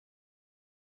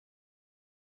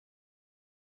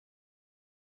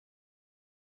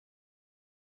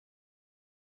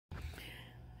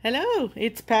Hello,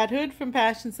 it's Pat Hood from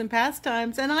Passions and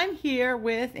Pastimes, and I'm here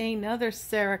with another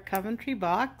Sarah Coventry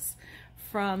box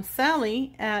from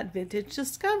Sally at Vintage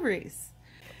Discoveries.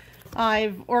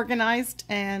 I've organized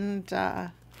and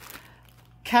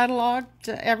cataloged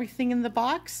everything in the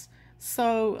box,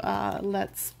 so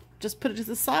let's just put it to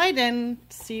the side and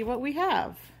see what we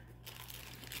have.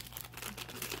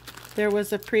 There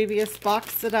was a previous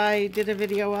box that I did a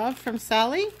video of from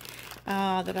Sally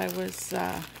that I was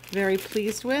very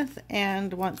pleased with,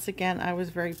 and once again I was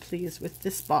very pleased with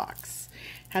this box.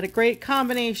 Had a great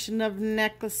combination of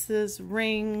necklaces,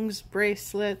 rings,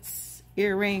 bracelets,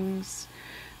 earrings,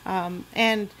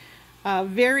 and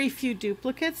very few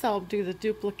duplicates. I'll do the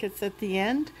duplicates at the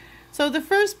end. So the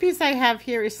first piece I have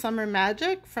here is Summer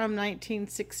Magic from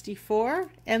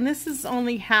 1964, and this is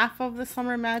only half of the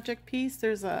Summer Magic piece.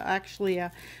 There's actually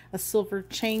a silver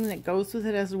chain that goes with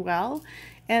it as well.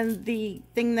 And the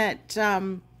thing that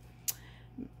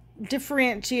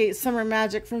differentiates Summer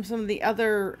Magic from some of the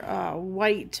other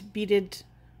white beaded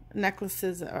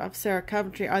necklaces of Sarah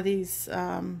Coventry are these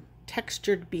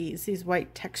textured beads, these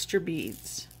white texture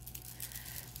beads.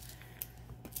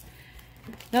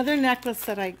 Another necklace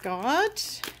that I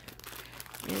got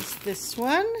is this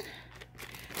one,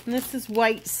 and this is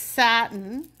white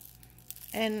satin,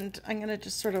 and I'm going to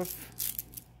just sort of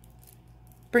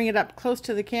bring it up close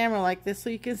to the camera like this so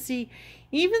you can see,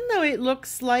 even though it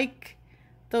looks like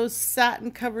those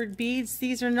satin covered beads,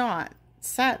 these are not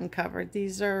satin covered.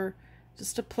 These are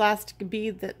just a plastic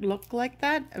bead that look like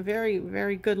that. A very,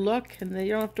 very good look, and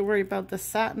you don't have to worry about the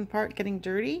satin part getting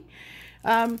dirty.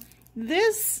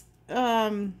 This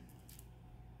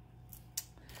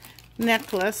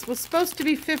necklace was supposed to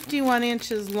be 51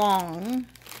 inches long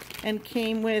and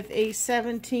came with a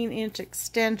 17-inch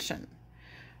extension,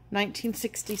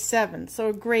 1967. So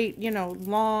a great,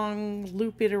 long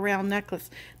loop it around necklace.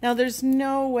 Now there's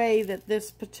no way that this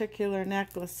particular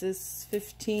necklace is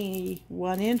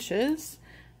 51 inches.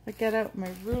 I get out my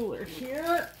ruler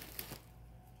here.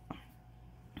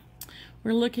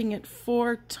 We're looking at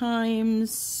 4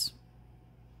 times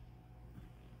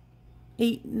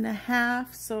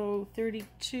 8.5, so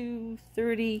 32,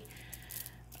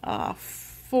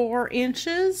 34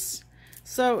 inches.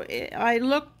 So I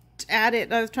looked at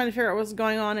it, I was trying to figure out what was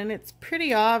going on, and it's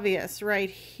pretty obvious right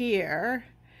here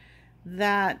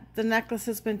that the necklace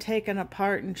has been taken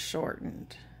apart and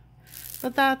shortened.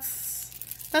 But that's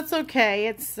okay.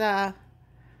 It's a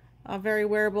very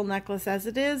wearable necklace as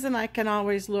it is, and I can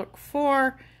always look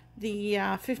for the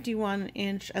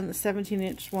 51-inch and the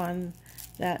 17-inch one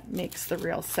that makes the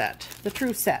real set, the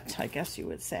true set, I guess you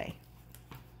would say.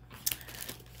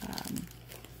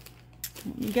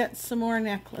 Let me get some more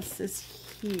necklaces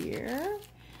here.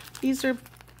 These are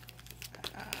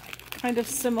kind of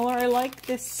similar. I like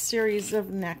this series of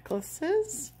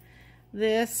necklaces.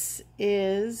 This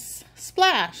is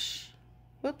Splash.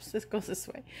 Whoops, this goes this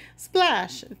way.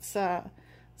 Splash. It's a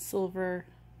silver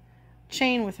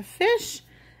chain with a fish,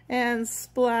 and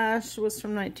Splash was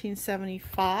from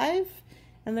 1975.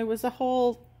 And there was a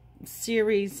whole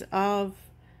series of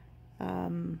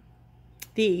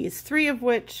these, 3 of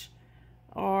which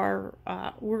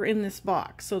were in this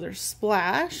box. So there's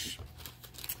Splash,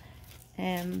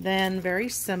 and then very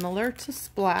similar to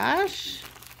Splash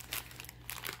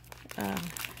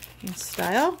in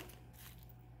style,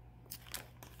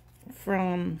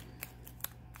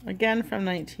 again from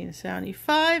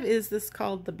 1975, is this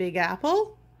called the Big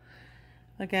Apple.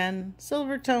 Again,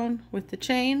 silver tone with the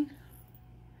chain.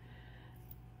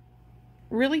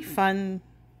 Really fun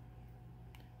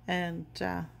and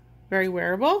very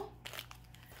wearable.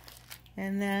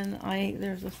 And then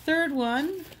there's a third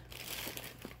one,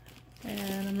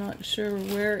 and I'm not sure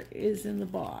where it is in the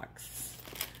box,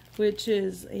 which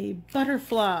is a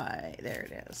butterfly. There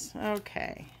it is.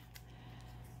 Okay.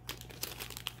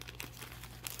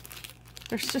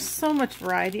 There's just so much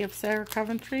variety of Sarah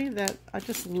Coventry that I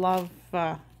just love.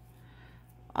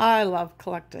 I love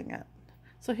collecting it.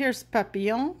 So here's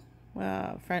Papillon.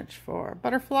 French for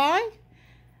butterfly,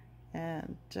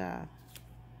 and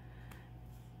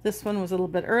this one was a little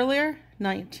bit earlier,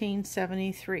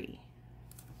 1973.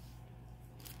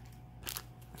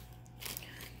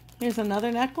 Here's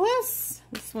another necklace,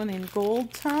 this one in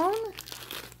gold tone.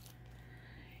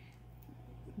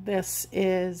 This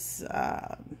is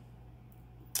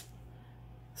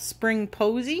Spring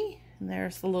Posy, and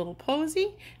there's the little posy.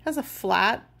 It has a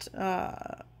flat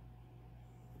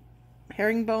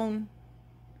herringbone,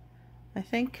 I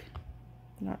think.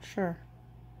 I'm not sure.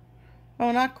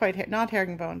 Oh, not quite, not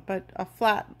herringbone, but a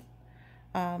flat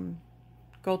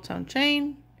gold tone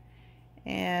chain,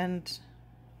 and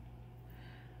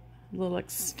little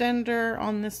extender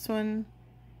on this one.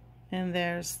 And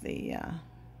there's the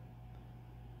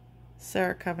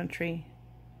Sarah Coventry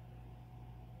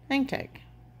hang tag.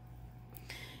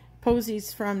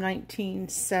 Posies from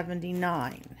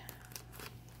 1979.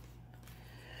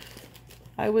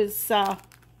 I was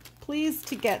pleased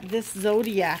to get this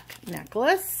Zodiac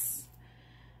necklace.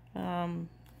 The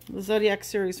Zodiac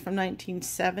series from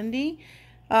 1970.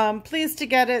 Pleased to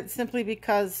get it simply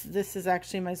because this is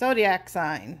actually my Zodiac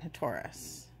sign,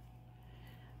 Taurus.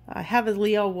 I have a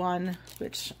Leo one,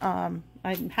 which I'm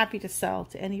happy to sell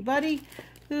to anybody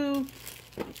who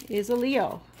is a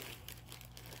Leo.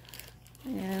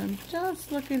 And I'm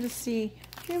just looking to see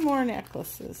a few more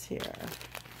necklaces here.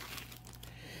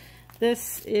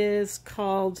 This is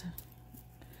called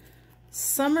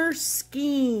Summer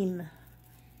Scheme.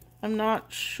 I'm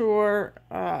not sure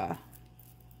the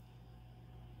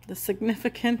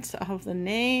significance of the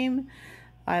name.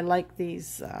 I like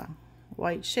these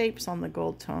white shapes on the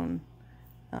gold tone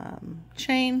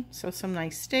chain. So some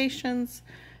nice stations.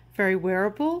 Very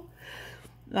wearable.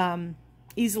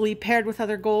 Easily paired with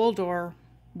other gold or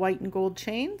white and gold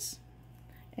chains.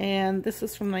 And this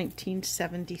is from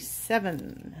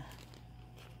 1977.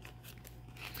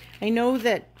 I know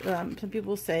that some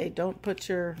people say don't put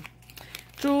your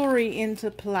jewelry into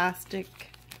plastic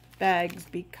bags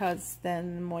because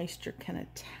then moisture can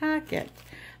attack it.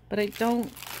 But I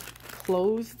don't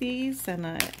close these, and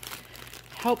it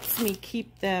helps me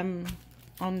keep them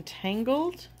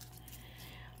untangled.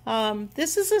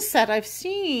 This is a set I've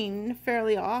seen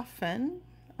fairly often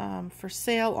for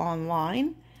sale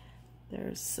online.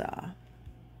 There's,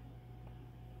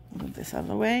 move this out of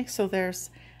the way. So there's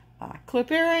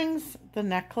clip earrings, the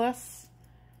necklace.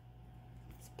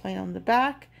 It's plain on the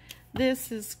back.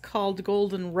 This is called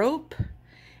Golden Rope.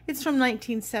 It's from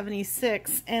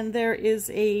 1976, and there is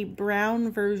a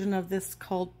brown version of this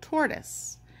called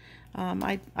Tortoise.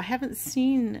 I haven't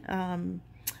seen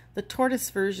the tortoise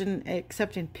version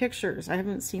except in pictures. I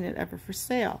haven't seen it ever for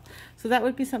sale. So that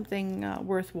would be something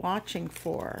worth watching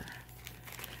for.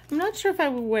 I'm not sure if I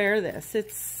would wear this.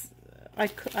 It's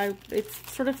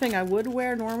sort of thing I would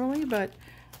wear normally, but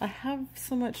I have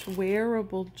so much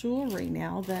wearable jewelry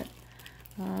now that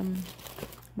some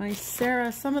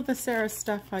of the Sarah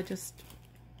stuff I just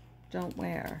don't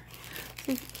wear.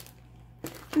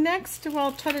 So next,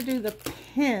 I'll try to do the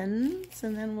pins,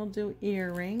 and then we'll do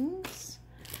earrings.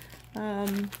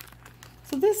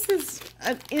 So this is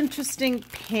an interesting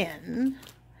pin.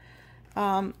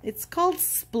 It's called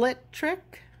Split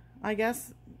Trick, I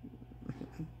guess,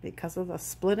 because of the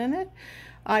split in it.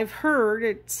 I've heard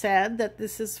it said that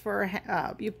this is for,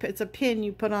 it's a pin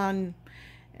you put on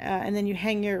and then you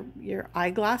hang your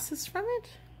eyeglasses from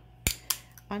it.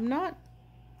 I'm not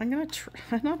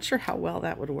sure how well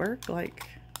that would work. Like,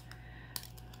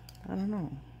 I don't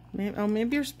know.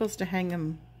 Maybe you're supposed to hang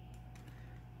them.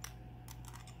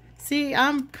 See,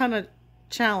 I'm kind of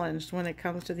challenged when it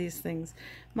comes to these things.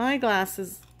 My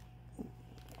glasses,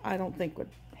 I don't think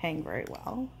would hang very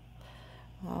well.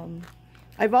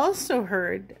 I've also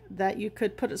heard that you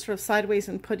could put it sort of sideways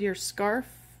and put your scarf,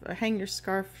 or hang your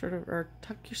scarf sort of, or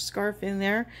tuck your scarf in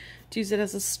there to use it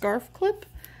as a scarf clip.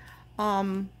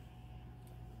 Not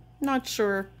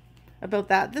sure about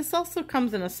that. This also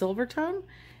comes in a silver tone,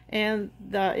 and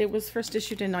it was first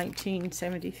issued in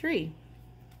 1973.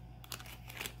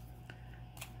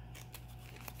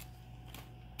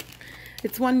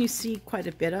 It's one you see quite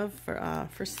a bit of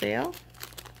for sale.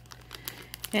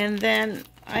 And then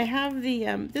I have the,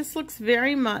 this looks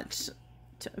very much,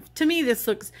 to me this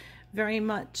looks very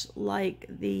much like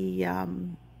the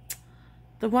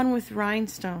one with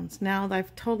rhinestones. Now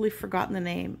I've totally forgotten the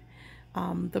name.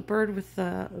 The bird with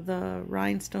the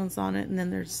rhinestones on it, and then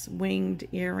there's winged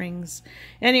earrings.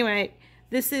 Anyway,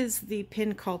 this is the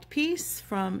pin called Peace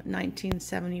from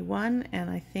 1971,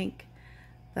 and I think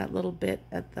that little bit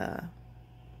at the,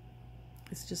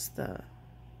 it's just the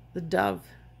dove,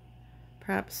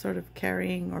 perhaps sort of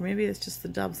carrying, or maybe it's just the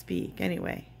dove's beak.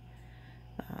 Anyway,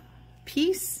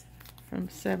 Peace from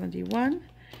 71,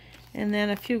 and then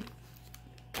a few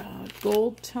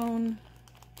gold tone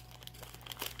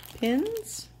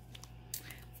pins.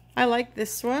 I like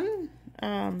this one.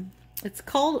 It's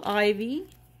called Ivy,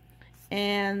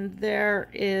 and there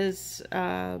is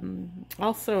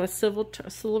also a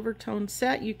silver tone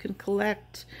set. You can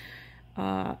collect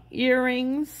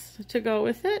earrings to go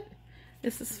with it.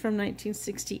 This is from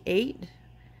 1968,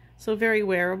 so very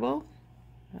wearable.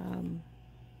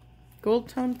 Gold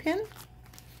tone pin.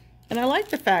 And I like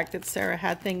the fact that Sarah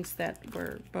had things that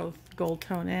were both gold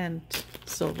tone and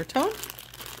silver tone.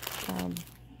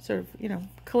 Sort of, you know,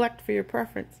 collect for your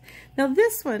preference. Now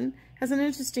this one has an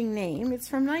interesting name. It's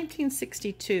from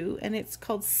 1962 and it's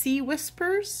called Sea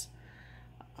Whispers.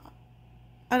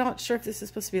 I'm not sure if this is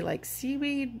supposed to be like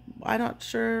seaweed. I'm not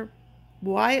sure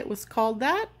why it was called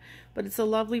that, but it's a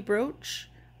lovely brooch.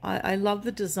 I love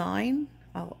the design.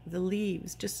 The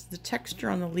leaves, just the texture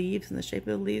on the leaves and the shape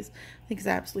of the leaves, I think is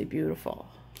absolutely beautiful.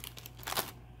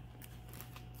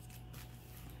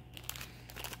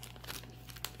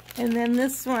 And then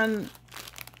this one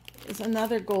is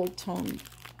another gold tone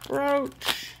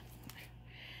brooch.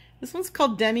 This one's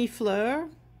called Demi Fleur,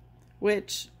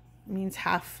 which means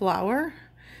half flower.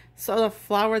 So a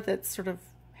flower that's sort of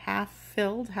half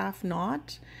filled, half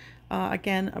not.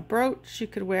 Again, a brooch. You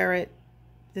could wear it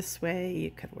this way,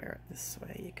 you could wear it this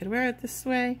way, you could wear it this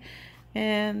way,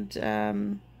 and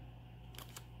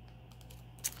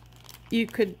you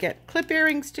could get clip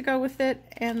earrings to go with it.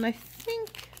 And I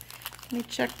think, let me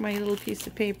check my little piece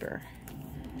of paper,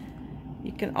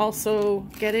 you can also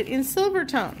get it in silver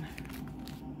tone.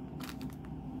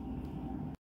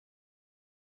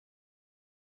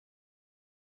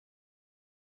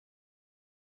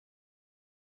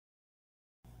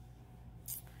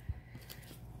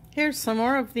 Here's some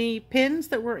more of the pins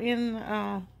that were in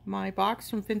my box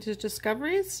from Vintage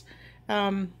Discoveries.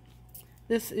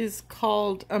 This is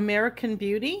called American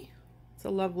Beauty. It's a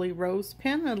lovely rose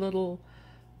pin, a little,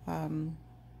 there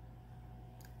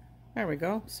we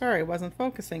go, sorry, I wasn't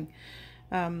focusing.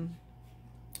 A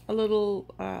little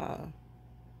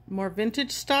more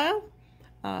vintage style,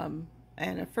 and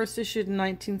it first issued in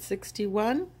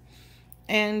 1961.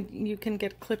 And you can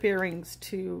get clip earrings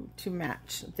to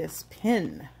match this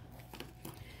pin.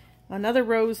 Another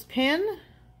rose pin,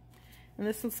 and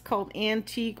this one's called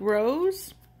Antique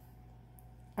Rose.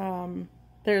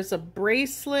 There's a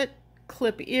bracelet,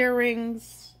 clip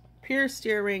earrings, pierced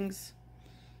earrings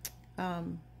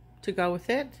to go with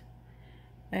it,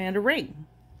 and a ring.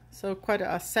 So quite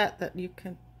a set that you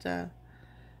can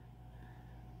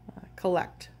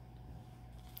collect.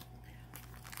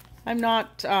 I'm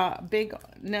not big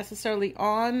necessarily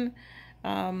on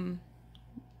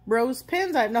rose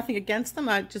pins. I have nothing against them.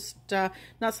 I just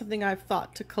not something I've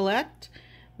thought to collect.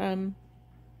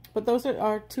 But those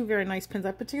are two very nice pins.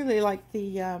 I particularly like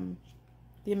the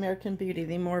American Beauty,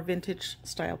 the more vintage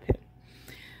style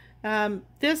pin.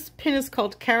 This pin is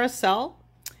called Carousel,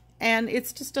 and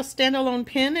it's just a standalone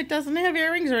pin. It doesn't have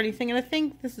earrings or anything, and I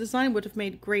think this design would have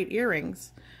made great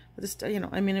earrings. This, you know,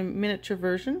 I mean, a miniature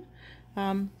version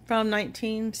from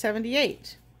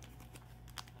 1978.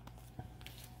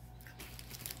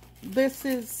 This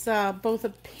is both a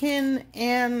pin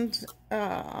and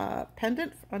a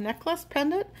pendant, a necklace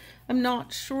pendant. I'm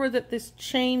not sure that this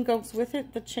chain goes with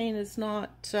it. The chain is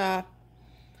not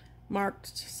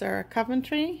marked Sarah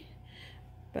Coventry,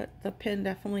 but the pin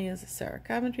definitely is a Sarah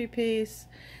Coventry piece.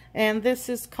 And this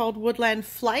is called Woodland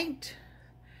Flight.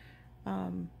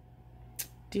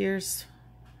 Deer.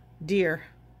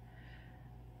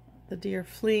 The deer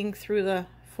fleeing through the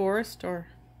forest,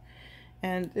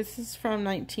 and this is from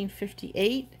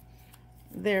 1958.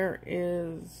 There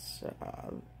is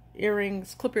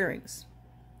earrings, clip earrings,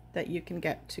 that you can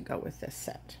get to go with this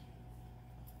set.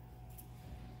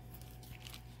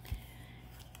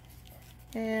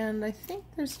 And I think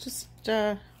there's just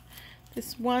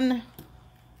this one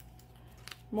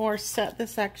more set.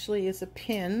 This actually is a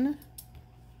pin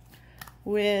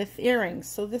with earrings.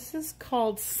 So this is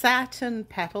called Satin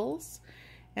Petals,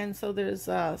 and so there's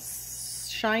a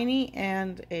shiny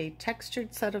and a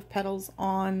textured set of petals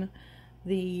on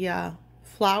the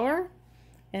flower,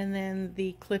 and then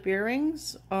the clip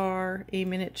earrings are a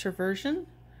miniature version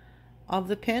of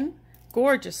the pin.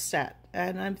 Gorgeous set,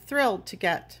 and I'm thrilled to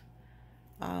get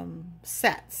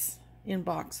sets in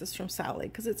boxes from Sally,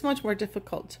 because it's much more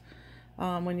difficult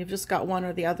when you've just got one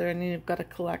or the other and you've got to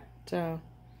collect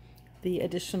the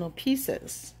additional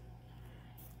pieces.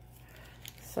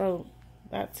 So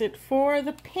that's it for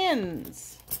the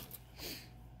pins.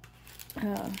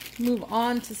 Move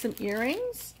on to some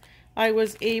earrings. I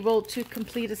was able to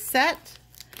complete a set,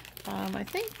 I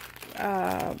think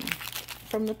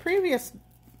from the previous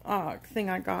thing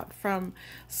I got from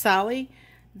Sally.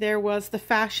 There was the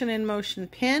Fashion in Motion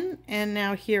pin, and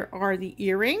now here are the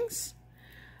earrings.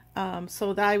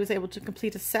 So that I was able to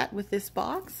complete a set with this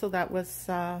box, so that was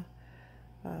a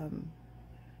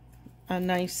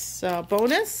nice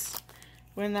bonus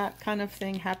when that kind of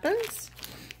thing happens.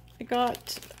 I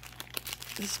got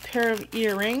this pair of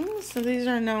earrings. So these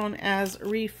are known as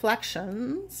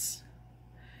Reflections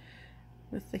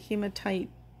with the hematite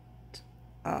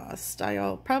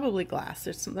style, probably glass.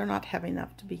 They're not heavy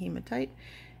enough to be hematite.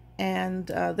 And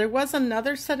there was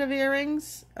another set of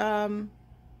earrings in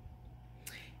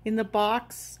the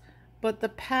box, but the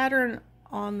pattern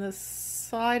on the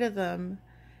side of them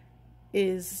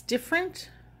is different.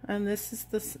 And this is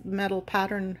the metal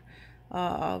pattern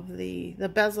of the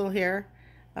bezel here,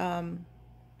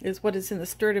 is what is in the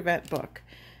Sturdivant book.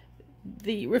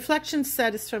 The reflection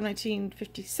set is from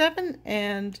 1957,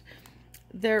 and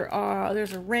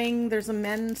there's a ring, there's a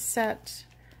men's set,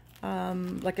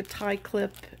 like a tie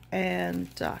clip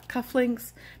and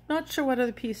cufflinks. Not sure what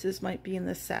other pieces might be in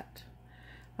this set.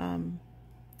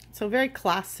 So very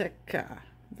classic,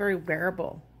 very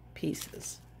wearable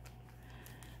pieces.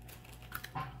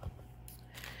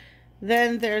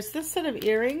 Then there's this set of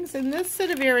earrings, and this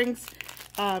set of earrings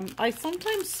I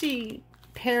sometimes see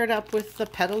paired up with the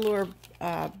petalure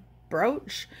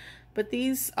brooch, but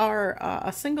these are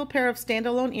a single pair of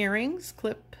standalone earrings,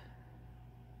 clip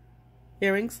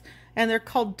earrings, and they're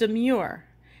called demure.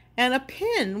 And a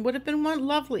pin would have been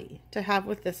lovely to have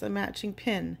with this, a matching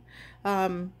pin.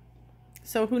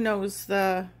 So who knows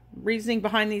the reasoning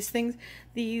behind these things.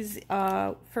 These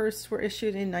first were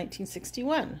issued in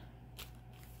 1961.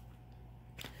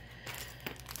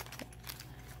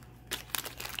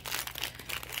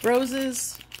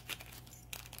 Roses,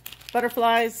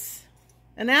 butterflies,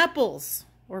 and apples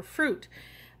or fruit.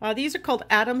 These are called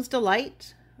Adam's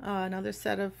Delight, another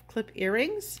set of clip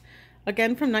earrings,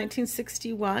 again from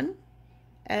 1961.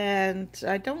 And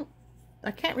I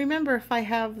can't remember if I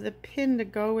have the pin to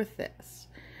go with this.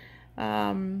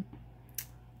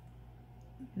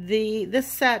 This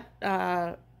set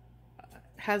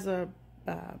has a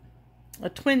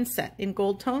twin set in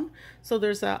gold tone, so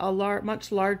there's a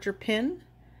much larger pin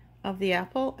of the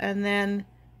apple, and then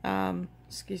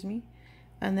excuse me,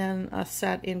 and then a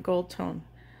set in gold tone.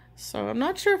 So I'm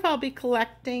not sure if I'll be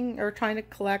collecting or trying to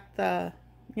collect the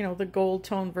the gold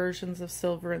tone versions of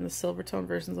silver and the silver tone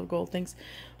versions of gold things,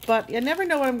 but you never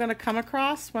know what I'm going to come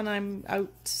across when I'm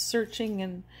out searching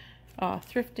and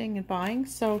thrifting and buying.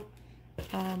 So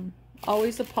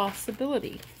always a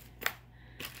possibility.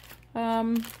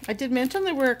 I did mention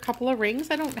there were a couple of rings.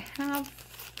 I don't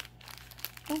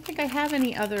think I have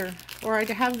any other, or I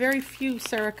have very few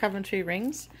Sarah Coventry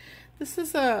rings. This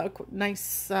is a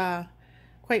nice,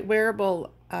 quite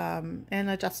wearable and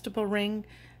adjustable ring,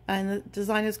 and the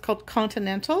design is called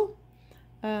Continental.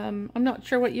 I'm not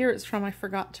sure what year it's from. I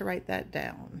forgot to write that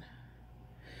down.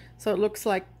 So it looks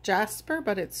like jasper,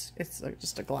 but it's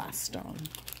just a glass stone.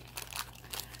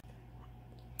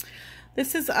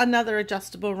 This is another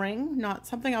adjustable ring, not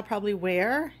something I'll probably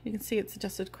wear. You can see it's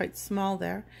adjusted quite small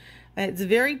there. It's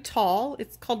very tall.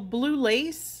 It's called Blue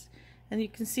Lace, and you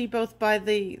can see both by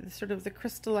the sort of the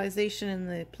crystallization in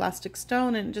the plastic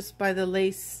stone and just by the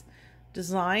lace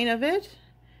design of it,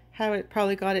 how it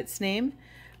probably got its name.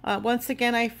 Once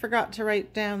again, I forgot to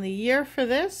write down the year for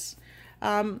this,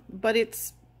 but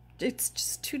it's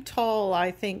just too tall,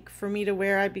 I think, for me to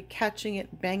wear. I'd be catching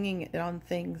it, banging it on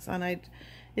things, and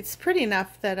it's pretty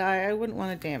enough that I wouldn't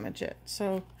want to damage it.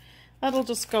 So that'll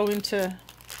just go into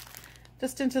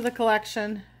the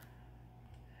collection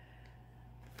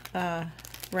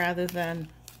rather than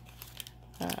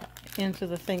into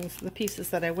the pieces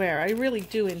that I wear. I really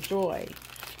do enjoy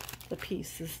the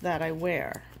pieces that I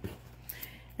wear.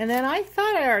 And then I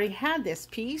thought I already had this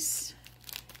piece,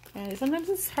 and sometimes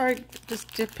it's hard,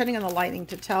 just depending on the lighting,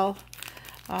 to tell.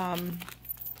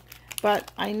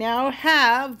 But I now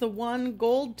have the one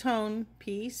gold tone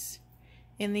piece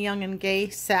in the Young and Gay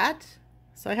set.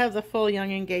 So I have the full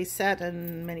Young and Gay set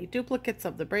and many duplicates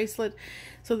of the bracelet.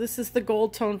 So this is the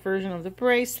gold tone version of the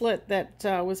bracelet that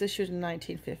was issued in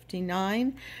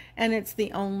 1959. And it's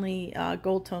the only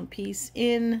gold tone piece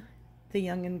in the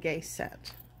Young and Gay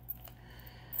set.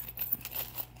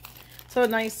 So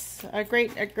a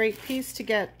great piece to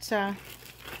get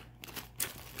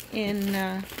in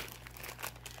a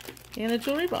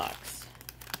jewelry box.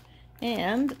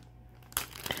 And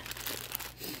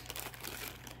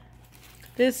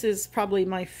this is probably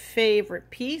my favorite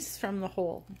piece from the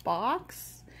whole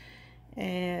box.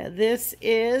 This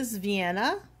is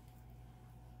Vienna.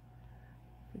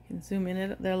 We can zoom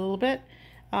in there a little bit.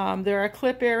 There are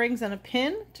clip earrings and a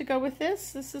pin to go with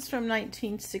this. This is from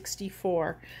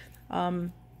 1964.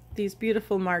 These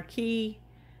beautiful marquee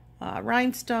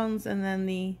rhinestones, and then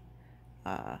the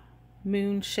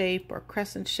moon shape or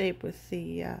crescent shape with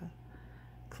the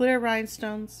clear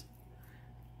rhinestones.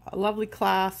 A lovely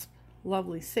clasp,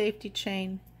 lovely safety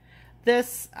chain.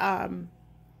 This I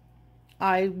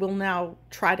will now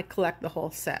try to collect the whole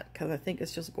set because I think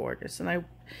it's just gorgeous. And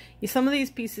some of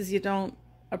these pieces you don't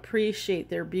appreciate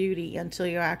their beauty until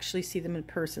you actually see them in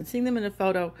person. Seeing them in a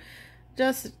photo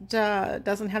just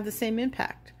doesn't have the same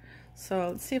impact. So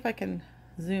let's see if I can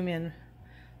zoom in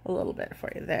a little bit for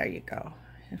you. There you go.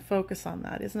 and focus on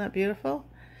that. Isn't that beautiful?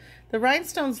 The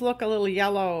rhinestones look a little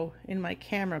yellow in my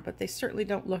camera, but they certainly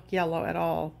don't look yellow at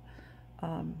all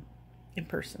in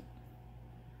person.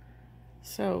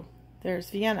 So there's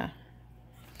Vienna.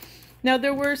 Now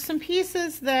there were some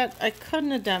pieces that I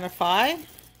couldn't identify.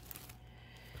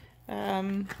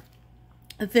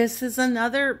 This is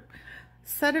another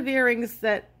set of earrings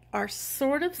that are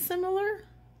sort of similar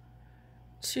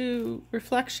to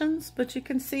Reflections, but you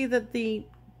can see that the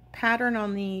pattern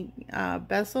on the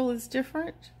bezel is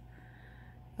different,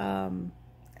 and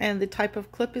the type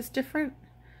of clip is different.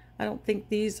 I don't think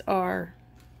these are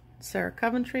Sarah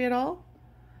Coventry at all,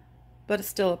 but it's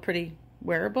still a pretty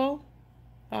wearable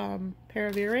pair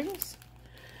of earrings.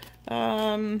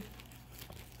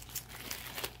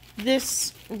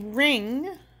 This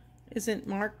ring isn't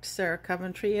marked Sarah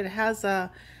Coventry. It has a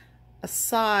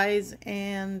size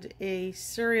and a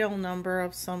serial number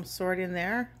of some sort in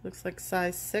there. Looks like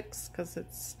size 6 because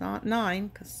it's not 9,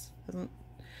 because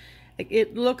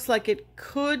it looks like it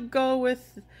could go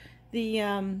with the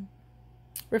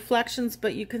Reflections,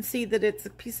 but you can see that it's a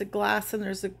piece of glass and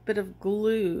there's a bit of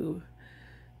glue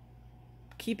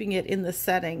keeping it in the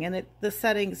setting, and the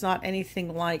setting's not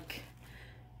anything like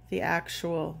the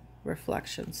actual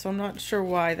Reflection. So I'm not sure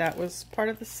why that was part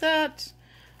of the set,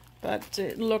 but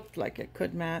it looked like it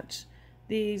could match.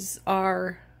 These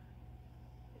are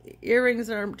earrings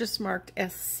that are just marked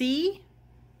SC.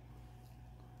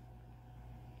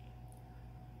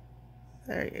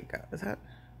 There you go. Is that?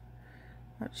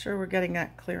 Not sure we're getting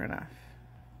that clear enough.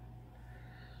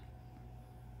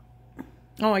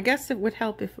 Oh, I guess it would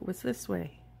help if it was this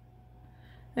way.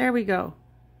 There we go.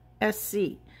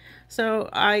 SC. So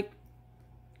I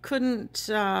couldn't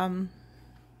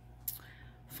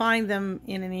find them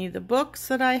in any of the books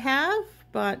that I have,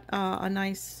 but a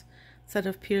nice set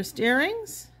of pierced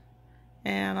earrings,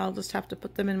 and I'll just have to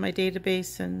put them in my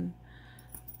database and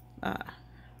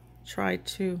try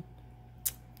to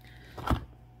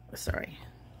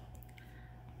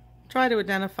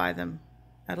identify them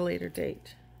at a later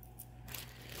date.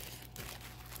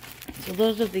 So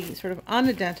those are the sort of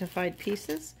unidentified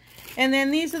pieces, and then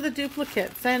these are the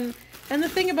duplicates. And the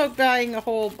thing about buying a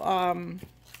whole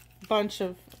bunch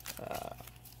of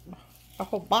a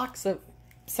whole box of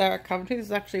Sarah Coventry,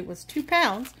 this actually was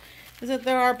 £2, is that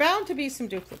there are bound to be some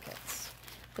duplicates,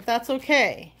 but that's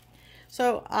okay.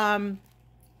 So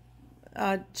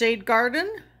Jade Garden.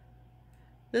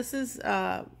 This is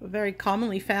a very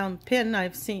commonly found pin.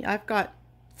 I've got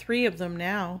 3 of them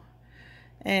now,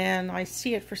 and I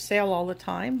see it for sale all the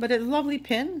time, but it's a lovely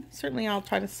pin. Certainly I'll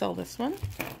try to sell this one.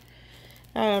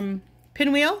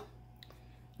 Pinwheel.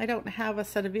 I don't have a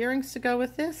set of earrings to go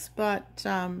with this, but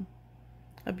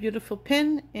a beautiful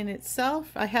pin in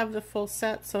itself. I have the full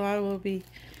set, so I will be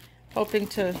hoping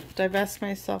to divest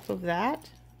myself of that.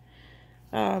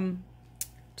 2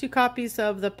 copies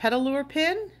of the Petalure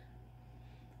pin,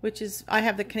 which is, I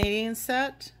have the Canadian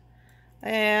set,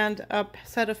 and a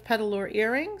set of Petalure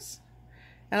earrings.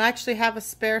 And I actually have a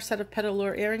spare set of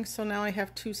Petalure earrings, so now I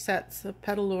have 2 sets of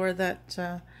Petalure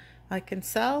that I can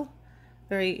sell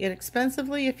very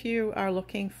inexpensively if you are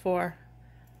looking for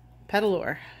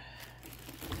Petalure.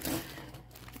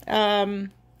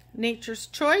 Nature's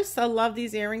Choice. I love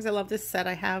these earrings. I love this set.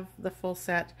 I have the full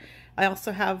set. I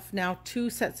also have now 2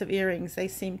 sets of earrings. They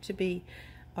seem to be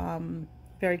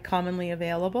very commonly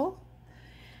available.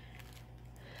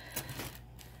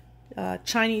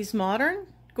 Chinese Modern.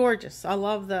 Gorgeous. I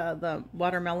love the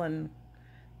watermelon,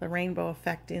 the rainbow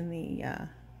effect in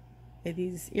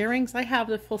these earrings. I have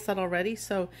the full set already,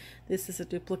 so this is a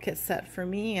duplicate set for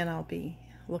me, and I'll be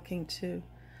looking to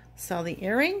sell the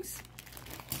earrings.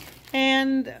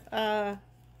 And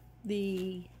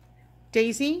the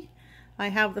Daisy. I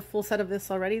have the full set of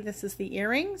this already. This is the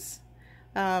earrings.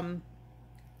 And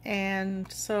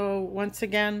so once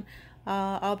again,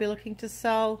 I'll be looking to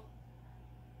sell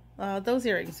those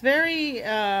earrings. Very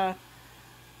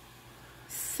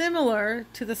similar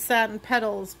to the satin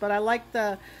petals, but I like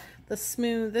the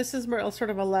smooth. This is more sort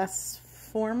of a less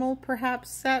formal perhaps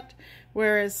set,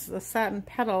 whereas the satin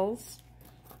petals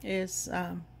is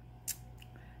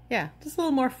yeah, just a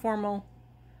little more formal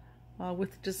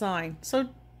with design. So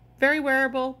very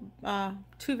wearable.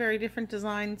 2 very different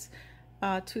designs.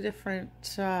 2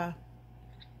 different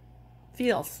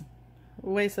feels,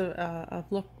 ways of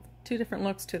look, 2 different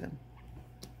looks to them.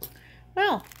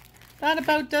 Well, that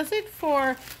about does it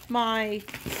for my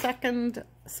second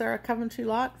Sarah Coventry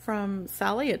lot from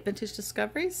Sally at Vintage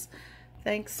Discoveries.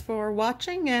 Thanks for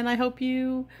watching, and I hope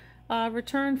you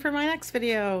return for my next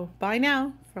video. Bye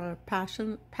now for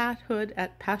Pat Hood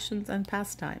at Passions and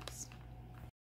Pastimes.